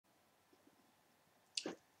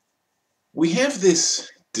We have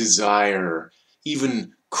this desire,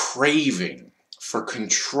 even craving, for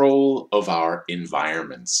control of our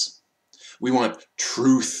environments. We want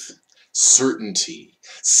truth, certainty,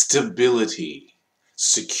 stability,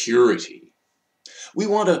 security. We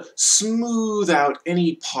want to smooth out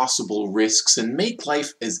any possible risks and make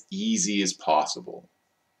life as easy as possible.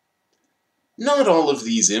 Not all of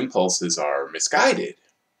these impulses are misguided,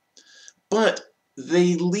 but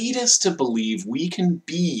they lead us to believe we can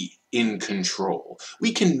be in control.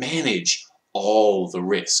 We can manage all the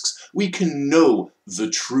risks. We can know the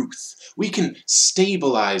truth. We can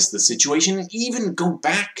stabilize the situation and even go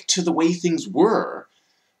back to the way things were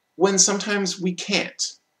when sometimes we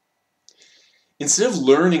can't. Instead of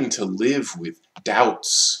learning to live with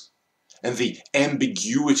doubts and the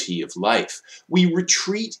ambiguity of life, we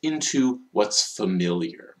retreat into what's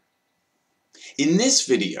familiar. In this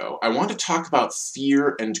video, I want to talk about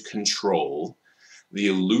fear and control, the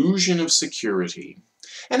illusion of security,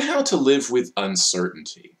 and how to live with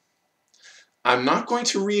uncertainty. I'm not going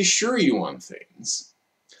to reassure you on things.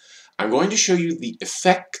 I'm going to show you the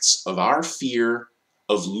effects of our fear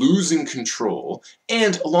of losing control,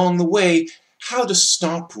 and along the way, how to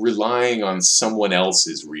stop relying on someone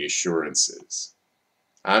else's reassurances.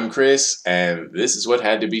 I'm Chris, and this is what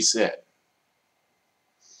had to be said.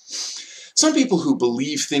 Some people who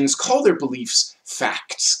believe things call their beliefs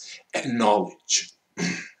facts and knowledge.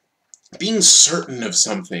 Being certain of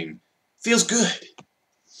something feels good.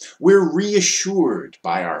 We're reassured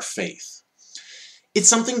by our faith. It's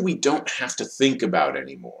something we don't have to think about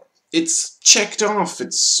anymore. It's checked off,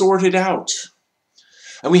 it's sorted out.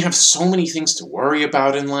 And we have so many things to worry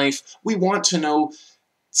about in life, we want to know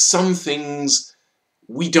some things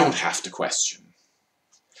we don't have to question.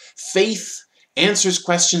 Faith answers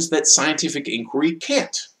questions that scientific inquiry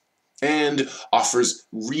can't, and offers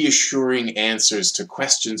reassuring answers to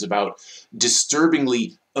questions about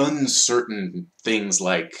disturbingly uncertain things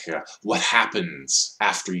like what happens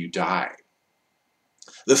after you die.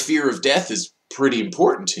 The fear of death is pretty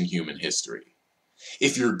important in human history.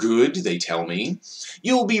 If you're good, they tell me,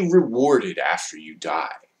 you'll be rewarded after you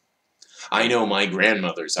die. I know my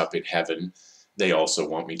grandmother's up in heaven, they also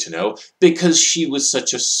want me to know, because she was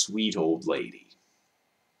such a sweet old lady.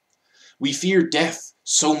 We fear death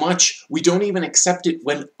so much we don't even accept it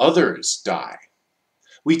when others die.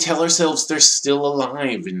 We tell ourselves they're still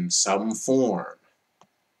alive in some form.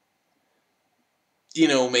 You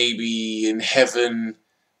know, maybe in heaven,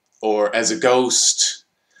 or as a ghost,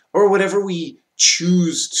 or whatever we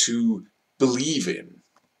choose to believe in.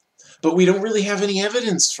 But we don't really have any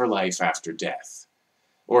evidence for life after death,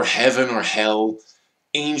 or heaven or hell,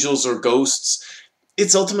 angels or ghosts.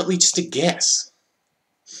 It's ultimately just a guess.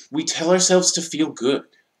 We tell ourselves to feel good.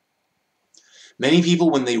 Many people,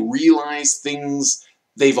 when they realize things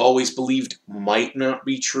they've always believed might not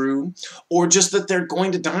be true, or just that they're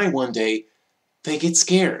going to die one day, they get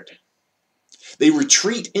scared. They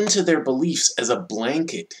retreat into their beliefs as a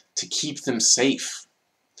blanket to keep them safe.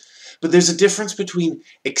 But there's a difference between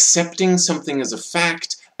accepting something as a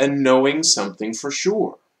fact and knowing something for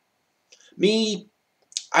sure. Me,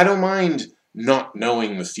 I don't mind not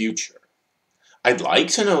knowing the future. I'd like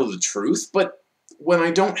to know the truth, but when I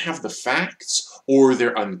don't have the facts, or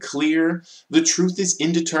they're unclear, the truth is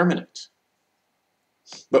indeterminate.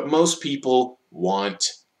 But most people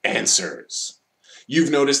want answers. You've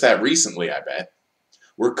noticed that recently, I bet.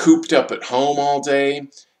 We're cooped up at home all day.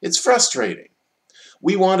 It's frustrating.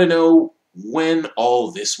 We want to know when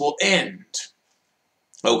all this will end.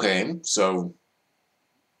 Okay, so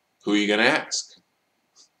who are you going to ask?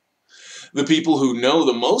 The people who know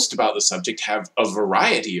the most about the subject have a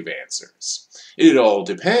variety of answers. It all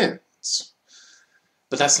depends.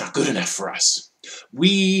 But that's not good enough for us.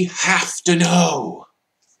 We have to know.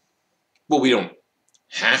 Well, we don't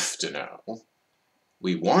have to know.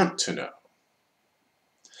 We want to know.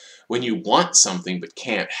 When you want something but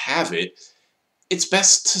can't have it, it's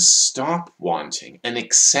best to stop wanting and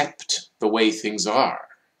accept the way things are.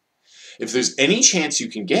 If there's any chance you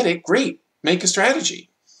can get it, great, make a strategy.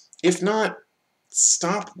 If not,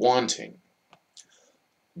 stop wanting.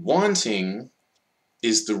 Wanting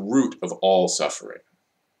is the root of all suffering.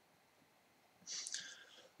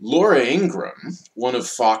 Laura Ingraham, one of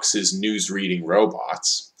Fox's news-reading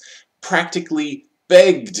robots, practically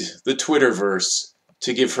begged the Twitterverse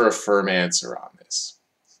to give her a firm answer on this.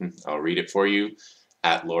 I'll read it for you.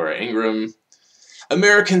 At Laura Ingraham,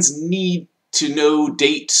 Americans need to know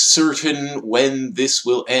date certain when this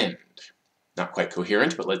will end. Not quite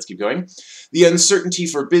coherent, but let's keep going. The uncertainty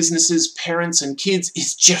for businesses, parents, and kids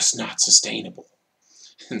is just not sustainable.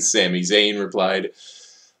 And Sami Zayn replied,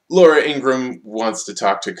 Laura Ingram wants to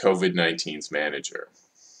talk to COVID-19's manager.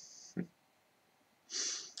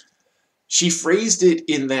 She phrased it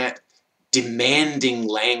in that demanding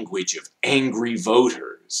language of angry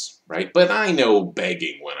voters, right? But I know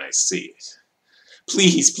begging when I see it.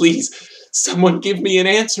 Please, please, someone give me an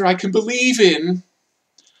answer I can believe in.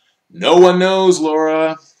 No one knows,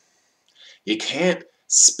 Laura. You can't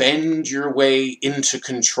spend your way into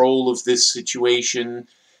control of this situation.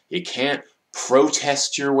 You can't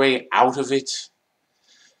protest your way out of it.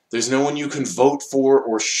 There's no one you can vote for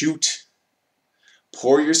or shoot.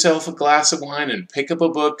 Pour yourself a glass of wine and pick up a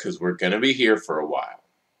book, because we're going to be here for a while.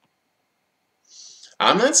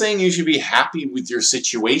 I'm not saying you should be happy with your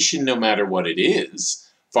situation no matter what it is.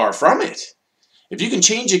 Far from it. If you can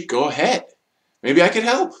change it, go ahead. Maybe I could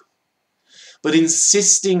help. But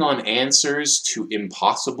insisting on answers to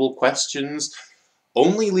impossible questions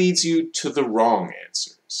only leads you to the wrong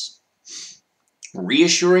answers.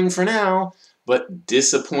 Reassuring for now, but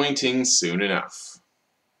disappointing soon enough.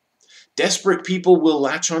 Desperate people will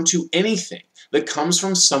latch onto anything that comes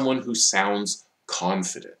from someone who sounds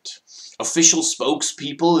confident. Official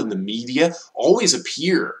spokespeople in the media always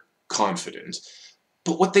appear confident,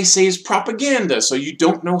 but what they say is propaganda, so you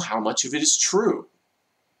don't know how much of it is true.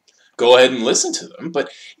 Go ahead and listen to them,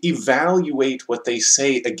 but evaluate what they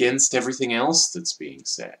say against everything else that's being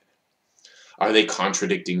said. Are they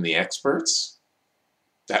contradicting the experts?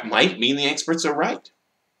 That might mean the experts are right.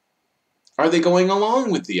 Are they going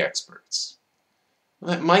along with the experts?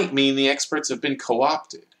 Well, that might mean the experts have been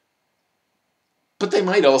co-opted. But they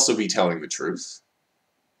might also be telling the truth.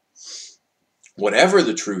 Whatever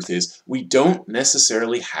the truth is, we don't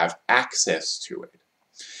necessarily have access to it.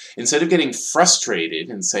 Instead of getting frustrated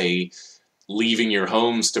and, say, leaving your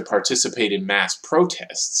homes to participate in mass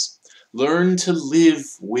protests, learn to live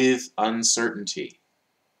with uncertainty.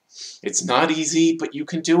 It's not easy, but you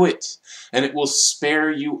can do it, and it will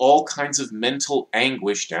spare you all kinds of mental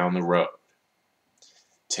anguish down the road.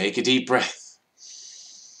 Take a deep breath.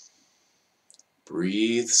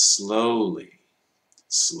 Breathe slowly.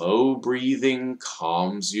 Slow breathing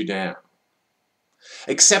calms you down.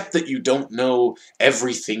 Accept that you don't know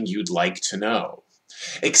everything you'd like to know.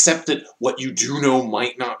 Accept that what you do know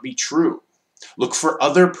might not be true. Look for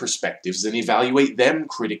other perspectives and evaluate them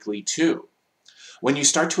critically too. When you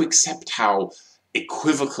start to accept how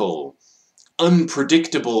equivocal,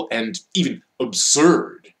 unpredictable, and even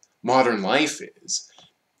absurd modern life is,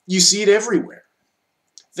 you see it everywhere.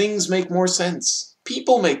 Things make more sense.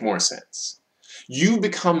 People make more sense. You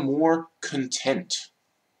become more content.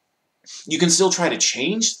 You can still try to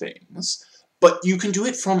change things, but you can do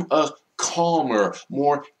it from a calmer,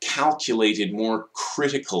 more calculated, more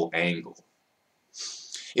critical angle.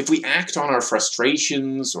 If we act on our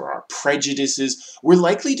frustrations or our prejudices, we're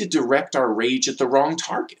likely to direct our rage at the wrong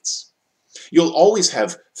targets. You'll always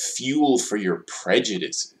have fuel for your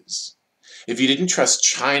prejudices. If you didn't trust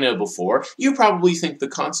China before, you probably think the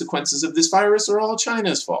consequences of this virus are all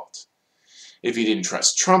China's fault. If you didn't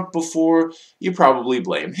trust Trump before, you probably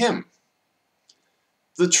blame him.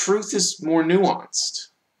 The truth is more nuanced.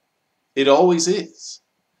 It always is.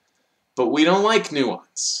 But we don't like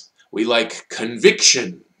nuance. We like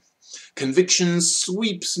conviction. Conviction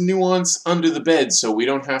sweeps nuance under the bed so we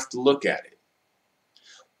don't have to look at it.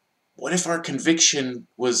 What if our conviction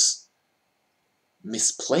was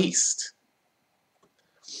misplaced?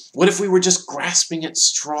 What if we were just grasping at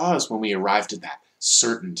straws when we arrived at that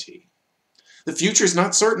certainty? The future's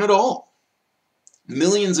not certain at all.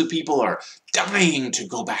 Millions of people are dying to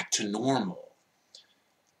go back to normal.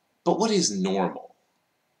 But what is normal?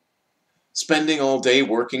 Spending all day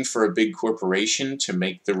working for a big corporation to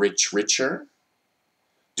make the rich richer?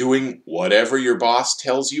 Doing whatever your boss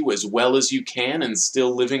tells you as well as you can and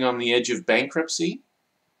still living on the edge of bankruptcy?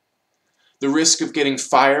 The risk of getting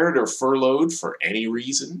fired or furloughed for any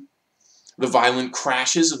reason? The violent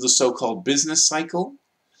crashes of the so-called business cycle?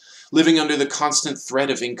 Living under the constant threat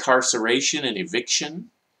of incarceration and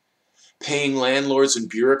eviction? Paying landlords and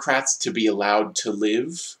bureaucrats to be allowed to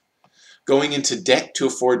live? Going into debt to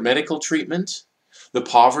afford medical treatment? The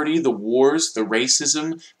poverty, the wars, the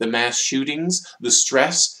racism, the mass shootings, the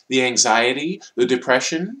stress, the anxiety, the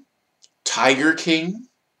depression? Tiger King?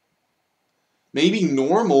 Maybe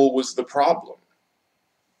normal was the problem.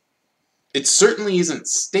 It certainly isn't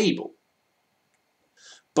stable.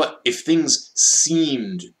 But if things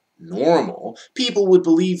seemed normal, people would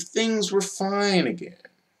believe things were fine again.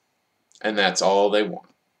 And that's all they want.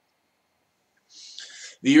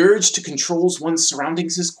 The urge to control one's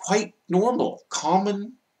surroundings is quite normal,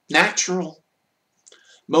 common, natural.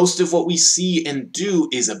 Most of what we see and do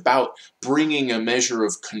is about bringing a measure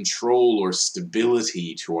of control or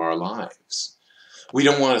stability to our lives. We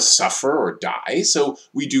don't want to suffer or die, so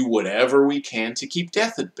we do whatever we can to keep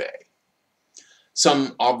death at bay.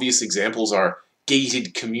 Some obvious examples are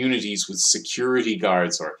gated communities with security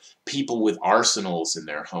guards or people with arsenals in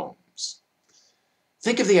their homes.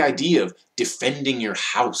 Think of the idea of defending your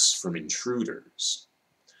house from intruders.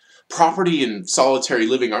 Property and solitary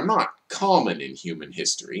living are not common in human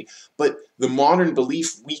history, but the modern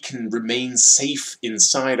belief we can remain safe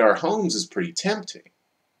inside our homes is pretty tempting.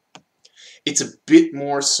 It's a bit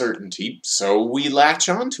more certainty, so we latch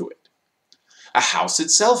onto it. A house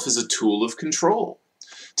itself is a tool of control,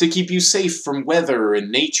 to keep you safe from weather and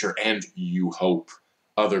nature and, you hope,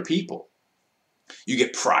 other people. You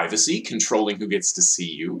get privacy, controlling who gets to see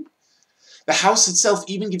you. The house itself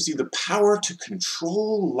even gives you the power to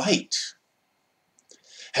control light.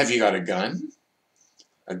 Have you got a gun?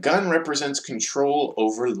 A gun represents control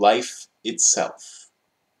over life itself.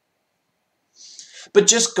 But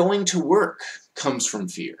just going to work comes from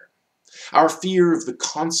fear. Our fear of the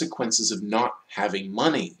consequences of not having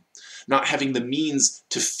money, not having the means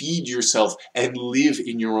to feed yourself and live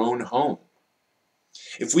in your own home.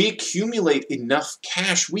 If we accumulate enough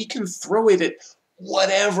cash, we can throw it at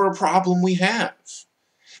whatever problem we have.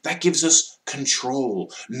 That gives us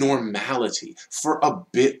control, normality, for a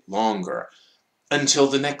bit longer, until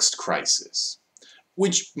the next crisis,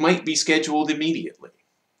 which might be scheduled immediately.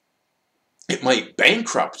 It might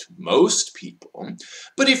bankrupt most people,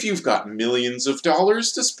 but if you've got millions of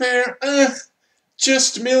dollars to spare,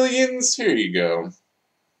 just millions, here you go.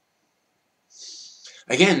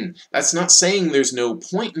 Again, that's not saying there's no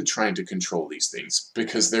point in trying to control these things,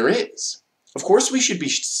 because there is. Of course we should be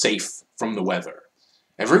safe from the weather.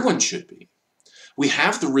 Everyone should be. We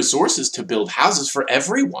have the resources to build houses for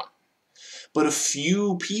everyone, but a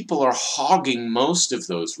few people are hogging most of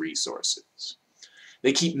those resources.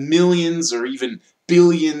 They keep millions or even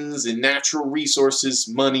billions in natural resources,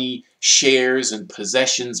 money, shares, and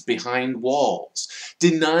possessions behind walls,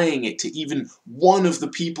 denying it to even one of the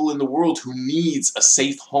people in the world who needs a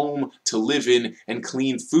safe home to live in and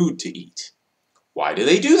clean food to eat. Why do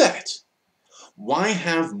they do that? Why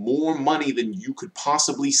have more money than you could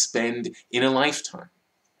possibly spend in a lifetime?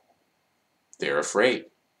 They're afraid.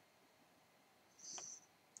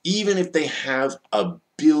 Even if they have $1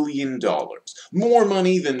 billion, more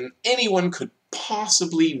money than anyone could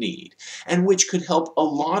possibly need, and which could help a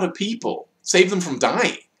lot of people, save them from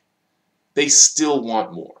dying, they still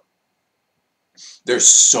want more. They're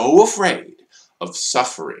so afraid of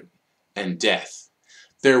suffering and death,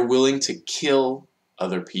 they're willing to kill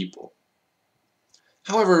other people.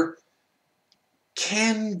 However,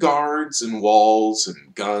 can guards and walls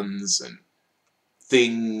and guns and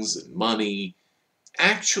things and money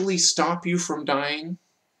actually stop you from dying?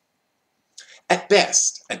 At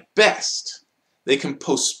best, they can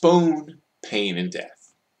postpone pain and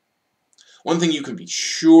death. One thing you can be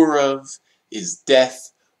sure of is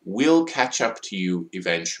death will catch up to you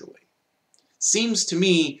eventually. Seems to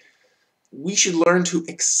me we should learn to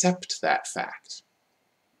accept that fact.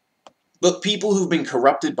 But people who've been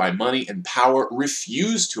corrupted by money and power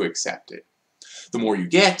refuse to accept it. The more you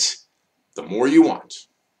get, the more you want.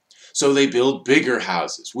 So they build bigger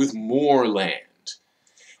houses with more land.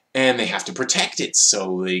 And they have to protect it,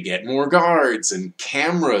 so they get more guards and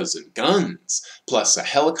cameras and guns, plus a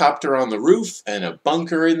helicopter on the roof and a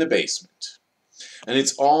bunker in the basement. And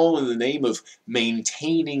it's all in the name of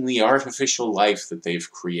maintaining the artificial life that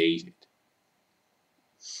they've created.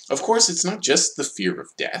 Of course, it's not just the fear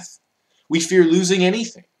of death. We fear losing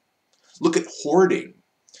anything. Look at hoarding.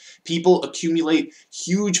 People accumulate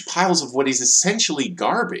huge piles of what is essentially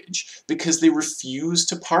garbage because they refuse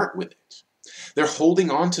to part with it. They're holding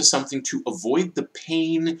on to something to avoid the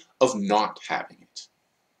pain of not having it.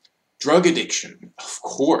 Drug addiction, of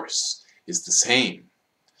course, is the same.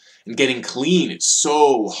 And getting clean is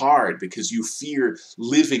so hard because you fear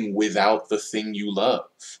living without the thing you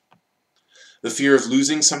love. The fear of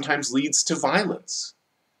losing sometimes leads to violence.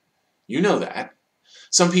 You know that.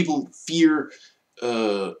 Some people fear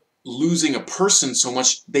losing a person so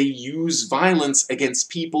much they use violence against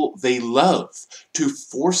people they love to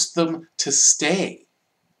force them to stay.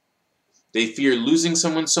 They fear losing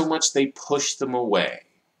someone so much they push them away.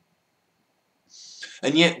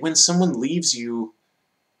 And yet when someone leaves you,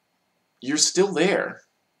 you're still there.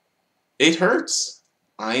 It hurts,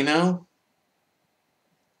 I know.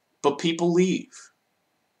 But people leave.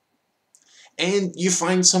 And you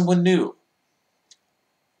find someone new.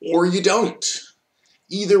 Or you don't.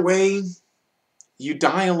 Either way, you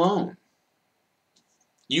die alone.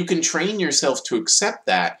 You can train yourself to accept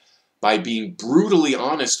that by being brutally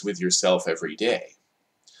honest with yourself every day.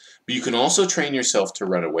 But you can also train yourself to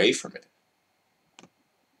run away from it.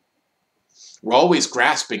 We're always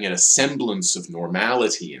grasping at a semblance of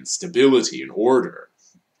normality and stability and order.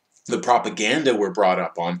 The propaganda we're brought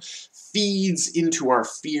up on feeds into our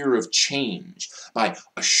fear of change by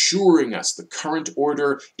assuring us the current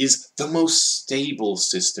order is the most stable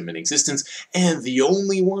system in existence and the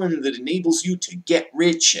only one that enables you to get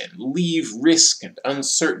rich and leave risk and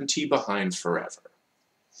uncertainty behind forever.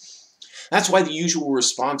 That's why the usual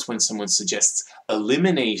response when someone suggests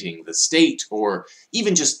eliminating the state or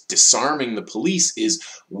even just disarming the police is,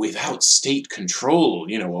 without state control,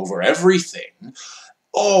 over everything,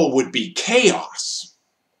 all would be chaos.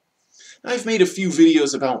 I've made a few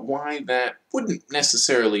videos about why that wouldn't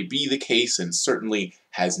necessarily be the case and certainly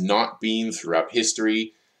has not been throughout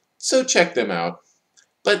history, so check them out.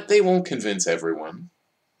 But they won't convince everyone.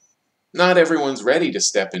 Not everyone's ready to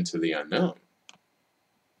step into the unknown.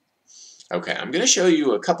 Okay, I'm going to show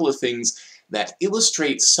you a couple of things that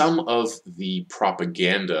illustrate some of the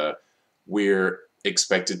propaganda we're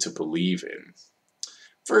expected to believe in.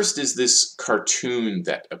 First is this cartoon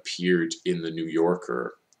that appeared in the New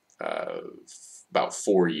Yorker about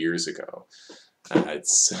 4 years ago.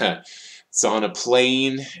 It's on a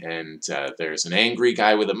plane, and there's an angry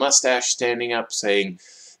guy with a mustache standing up saying,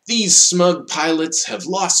 "These smug pilots have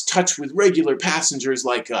lost touch with regular passengers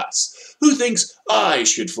like us. Who thinks I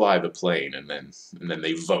should fly the plane?" And then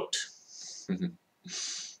they vote.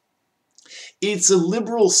 It's a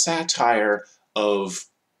liberal satire of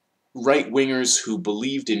right-wingers who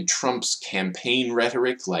believed in Trump's campaign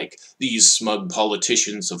rhetoric, like, "These smug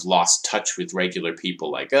politicians have lost touch with regular people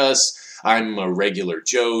like us. I'm a regular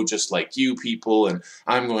Joe just like you people, and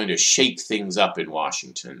I'm going to shake things up in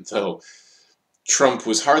Washington." Though Trump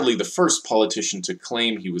was hardly the first politician to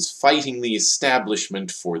claim he was fighting the establishment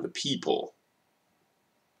for the people.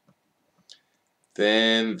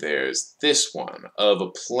 Then there's this one of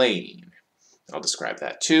a plane. I'll describe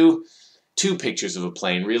that too. Two pictures of a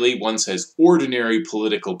plane, really. One says ordinary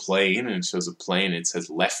political plane, and it shows a plane. It says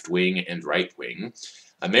left wing and right wing.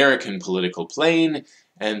 American political plane,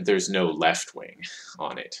 and there's no left wing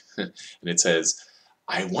on it. And it says,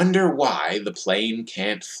 "I wonder why the plane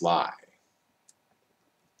can't fly."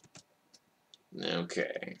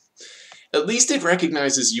 Okay. At least it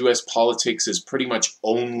recognizes US politics as pretty much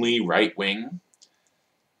only right-wing,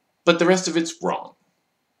 but the rest of it's wrong.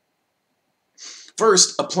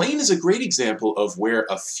 First, a plane is a great example of where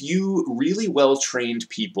a few really well-trained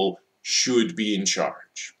people should be in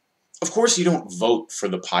charge. Of course you don't vote for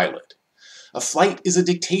the pilot. A flight is a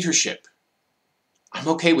dictatorship. I'm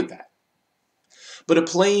okay with that. But a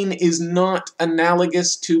plane is not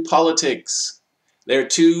analogous to politics. They're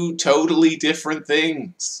two totally different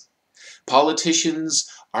things. Politicians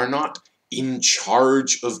are not in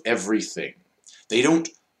charge of everything. They don't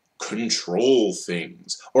control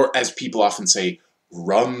things, or as people often say,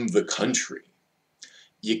 run the country.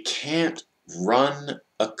 You can't run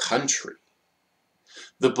a country.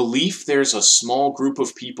 The belief there's a small group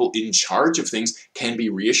of people in charge of things can be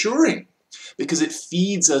reassuring, because it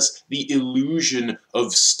feeds us the illusion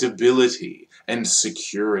of stability and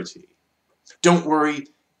security. Don't worry,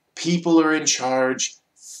 people are in charge,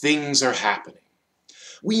 things are happening.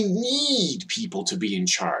 We need people to be in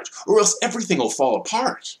charge, or else everything will fall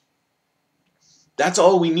apart. That's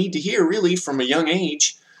all we need to hear, really, from a young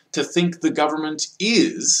age, to think the government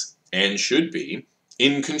is, and should be,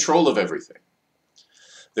 in control of everything.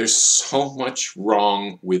 There's so much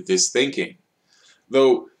wrong with this thinking.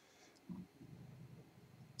 Though,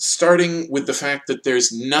 starting with the fact that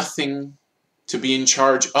there's nothing to be in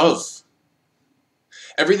charge of.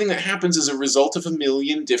 Everything that happens is a result of a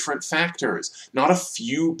million different factors, not a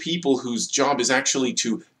few people whose job is actually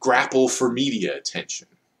to grapple for media attention.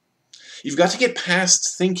 You've got to get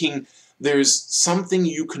past thinking there's something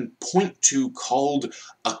you can point to called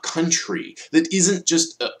a country that isn't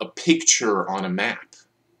just a picture on a map.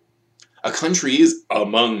 A country is,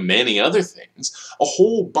 among many other things, a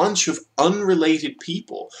whole bunch of unrelated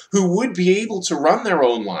people who would be able to run their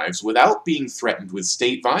own lives without being threatened with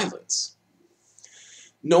state violence.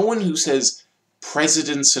 No one who says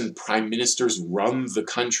presidents and prime ministers run the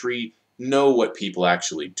country know what people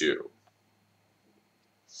actually do.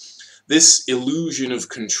 This illusion of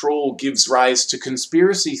control gives rise to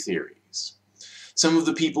conspiracy theories. Some of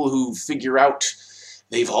the people who figure out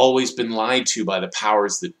they've always been lied to by the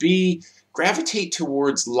powers that be gravitate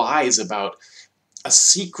towards lies about a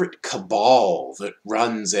secret cabal that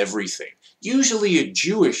runs everything, usually a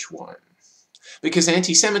Jewish one. Because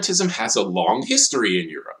anti-Semitism has a long history in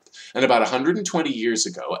Europe. And about 120 years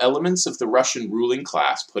ago, elements of the Russian ruling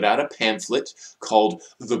class put out a pamphlet called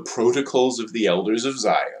The Protocols of the Elders of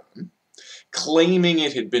Zion, claiming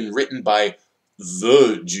it had been written by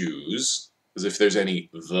the Jews, as if there's any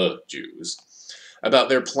the Jews, about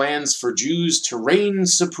their plans for Jews to reign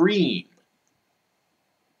supreme,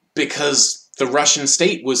 because the Russian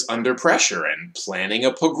state was under pressure and planning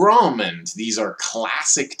a pogrom, and these are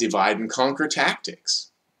classic divide and conquer tactics.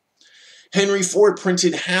 Henry Ford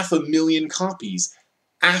printed 500,000 copies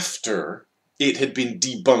after it had been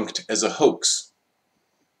debunked as a hoax.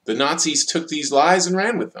 The Nazis took these lies and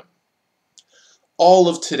ran with them. All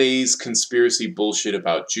of today's conspiracy bullshit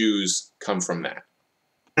about Jews come from that.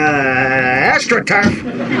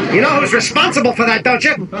 AstroTurf. You know who's responsible for that, don't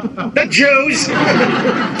you? The Jews.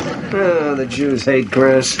 The Jews hate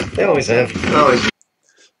Chris. They always have. Always.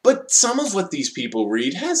 But some of what these people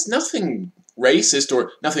read has nothing racist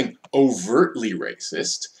or nothing overtly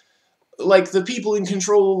racist. Like the people in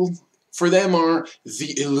control for them are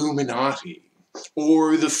the Illuminati,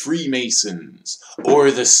 or the Freemasons,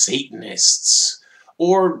 or the Satanists,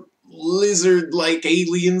 or lizard-like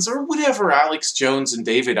aliens, or whatever Alex Jones and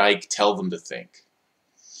David Icke tell them to think.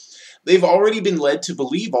 They've already been led to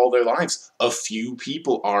believe all their lives a few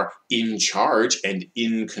people are in charge and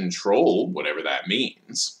in control, whatever that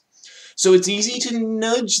means. So it's easy to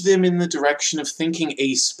nudge them in the direction of thinking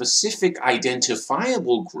a specific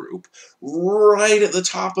identifiable group, right at the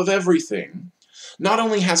top of everything, not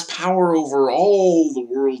only has power over all the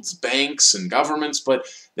world's banks and governments, but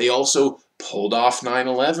they also pulled off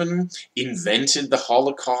 9/11, invented the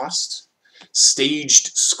Holocaust,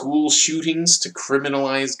 staged school shootings to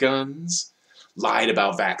criminalize guns, lied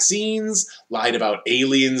about vaccines, lied about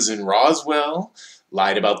aliens in Roswell,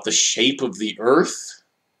 lied about the shape of the Earth,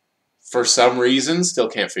 for some reason, still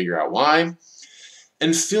can't figure out why,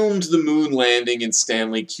 and filmed the moon landing in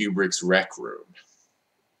Stanley Kubrick's Rec Room.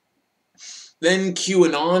 Then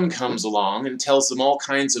QAnon comes along and tells them all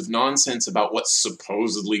kinds of nonsense about what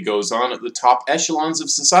supposedly goes on at the top echelons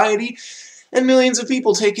of society, and millions of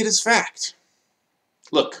people take it as fact.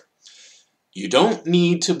 Look, you don't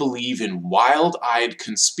need to believe in wild-eyed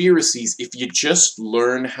conspiracies if you just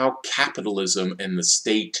learn how capitalism and the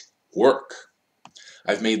state work.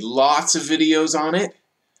 I've made lots of videos on it,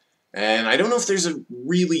 and I don't know if there's a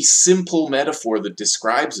really simple metaphor that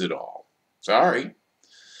describes it all. Sorry.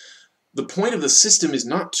 The point of the system is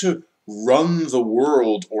not to run the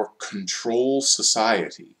world or control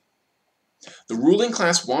society. The ruling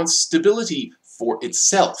class wants stability for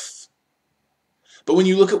itself. But when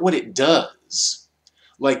you look at what it does,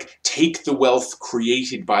 like take the wealth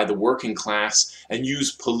created by the working class and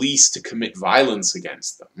use police to commit violence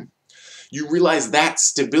against them, you realize that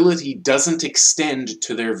stability doesn't extend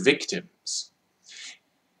to their victims.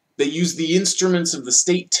 They use the instruments of the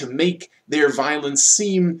state to make their violence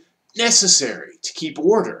seem necessary to keep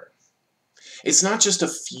order. It's not just a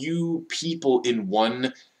few people in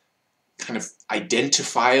one kind of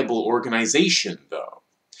identifiable organization, though.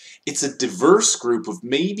 It's a diverse group of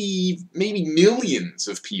maybe millions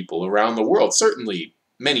of people around the world, certainly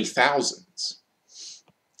many thousands.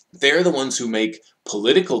 They're the ones who make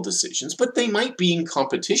political decisions, but they might be in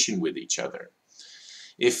competition with each other.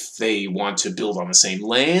 If they want to build on the same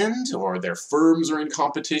land, or their firms are in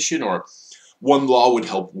competition, or one law would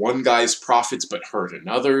help one guy's profits but hurt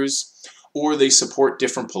another's, or they support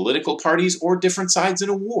different political parties or different sides in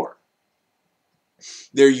a war.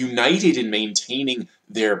 They're united in maintaining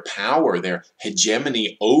their power, their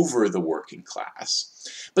hegemony over the working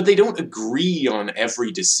class, but they don't agree on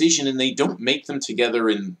every decision, and they don't make them together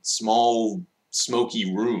in small,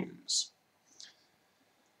 smoky rooms.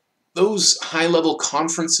 Those high-level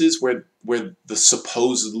conferences where the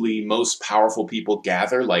supposedly most powerful people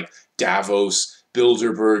gather, like Davos,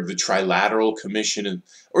 Bilderberg, the Trilateral Commission,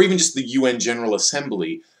 or even just the UN General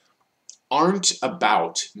Assembly, aren't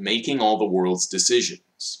about making all the world's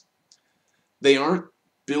decisions. They aren't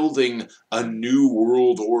building a new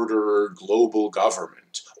world order or global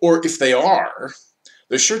government. Or if they are,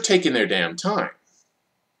 they're sure taking their damn time.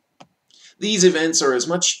 These events are as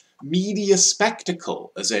much media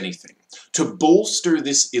spectacle as anything, to bolster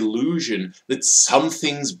this illusion that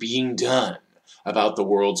something's being done about the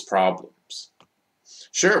world's problems.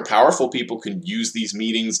 Sure, powerful people can use these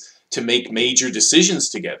meetings to make major decisions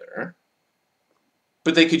together,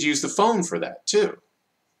 but they could use the phone for that too.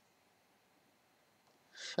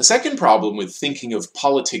 A second problem with thinking of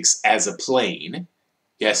politics as a plane,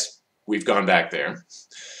 yes, we've gone back there,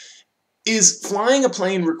 is flying a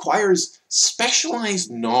plane requires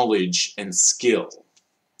specialized knowledge and skill.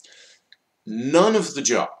 None of the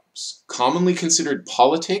jobs commonly considered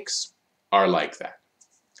politics are like that.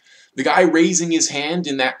 The guy raising his hand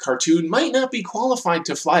in that cartoon might not be qualified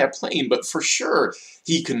to fly a plane, but for sure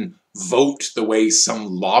he can vote the way some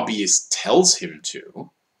lobbyist tells him to.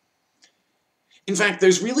 In fact,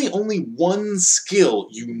 there's really only one skill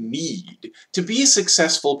you need to be a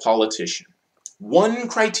successful politician. One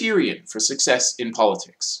criterion for success in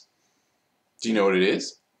politics. Do you know what it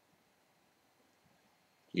is?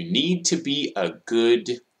 You need to be a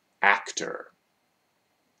good actor.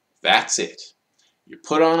 That's it. You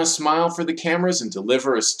put on a smile for the cameras and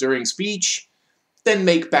deliver a stirring speech, then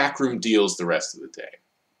make backroom deals the rest of the day.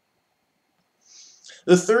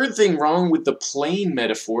 The third thing wrong with the plane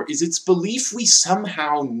metaphor is its belief we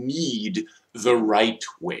somehow need the right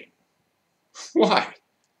wing. Why?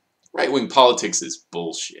 Right-wing politics is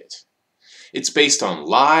bullshit. It's based on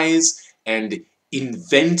lies and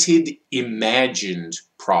invented, imagined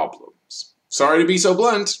problems. Sorry to be so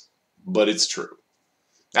blunt, but it's true.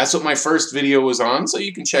 That's what my first video was on, so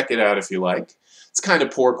you can check it out if you like. It's kind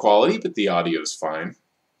of poor quality, but the audio's fine.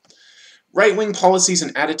 Right-wing policies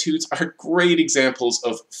and attitudes are great examples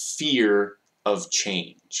of fear of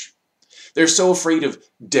change. They're so afraid of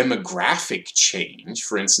demographic change,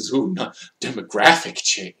 for instance, not demographic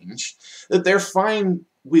change, that they're fine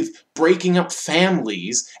with breaking up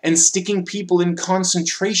families and sticking people in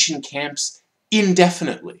concentration camps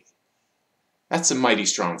indefinitely. That's a mighty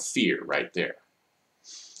strong fear right there.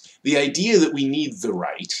 The idea that we need the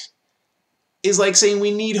right is like saying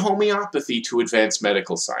we need homeopathy to advance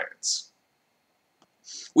medical science.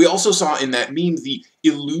 We also saw in that meme the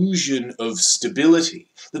illusion of stability,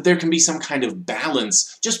 that there can be some kind of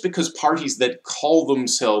balance just because parties that call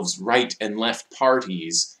themselves right and left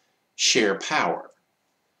parties share power.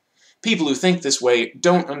 People who think this way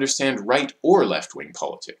don't understand right or left-wing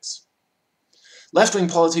politics. Left-wing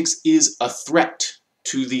politics is a threat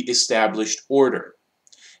to the established order,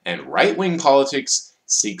 and right-wing politics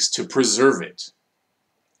seeks to preserve it.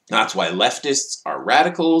 That's why leftists are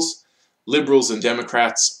radicals, liberals and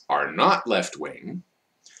Democrats are not left-wing,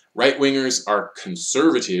 right-wingers are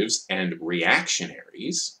conservatives and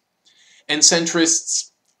reactionaries, and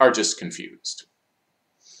centrists are just confused.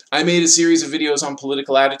 I made a series of videos on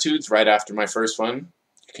political attitudes right after my first one.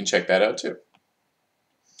 You can check that out too.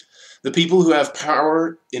 The people who have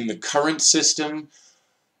power in the current system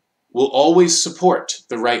will always support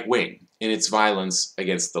the right wing in its violence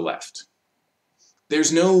against the left.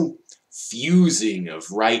 There's no fusing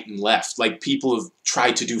of right and left like people have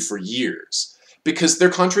tried to do for years, because they're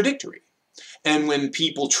contradictory. And when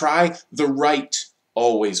people try, the right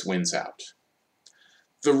always wins out.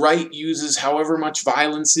 The right uses however much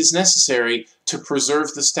violence is necessary to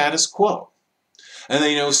preserve the status quo. And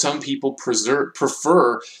they know some people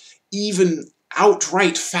prefer even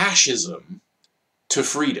outright fascism to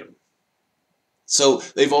freedom. So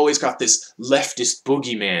they've always got this leftist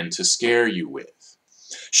boogeyman to scare you with.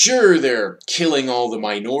 Sure, they're killing all the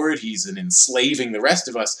minorities and enslaving the rest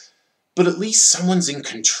of us, but at least someone's in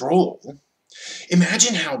control.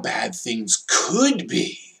 Imagine how bad things could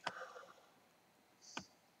be.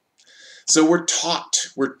 So we're taught,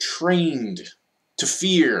 we're trained to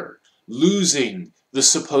fear losing the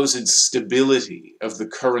supposed stability of the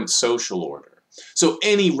current social order. So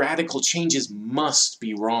any radical changes must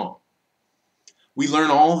be wrong. We learn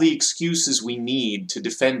all the excuses we need to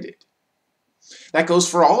defend it. That goes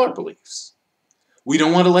for all our beliefs. We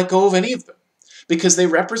don't want to let go of any of them, because they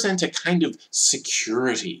represent a kind of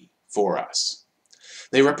security for us.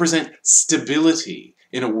 They represent stability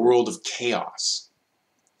in a world of chaos.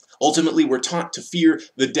 Ultimately, we're taught to fear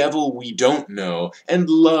the devil we don't know and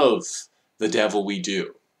love the devil we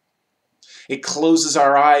do. It closes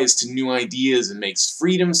our eyes to new ideas and makes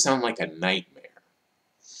freedom sound like a nightmare.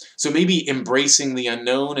 So maybe embracing the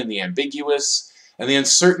unknown and the ambiguous and the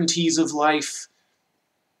uncertainties of life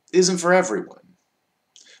isn't for everyone.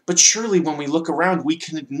 But surely when we look around, we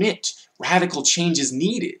can admit radical change is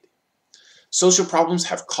needed. Social problems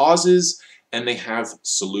have causes and they have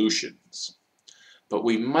solutions. But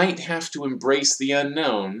we might have to embrace the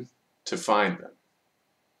unknown to find them.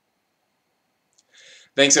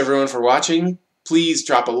 Thanks everyone for watching. Please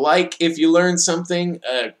drop a like if you learned something,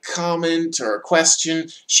 a comment or a question,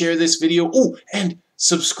 share this video, and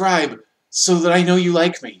subscribe so that I know you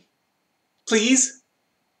like me. Please?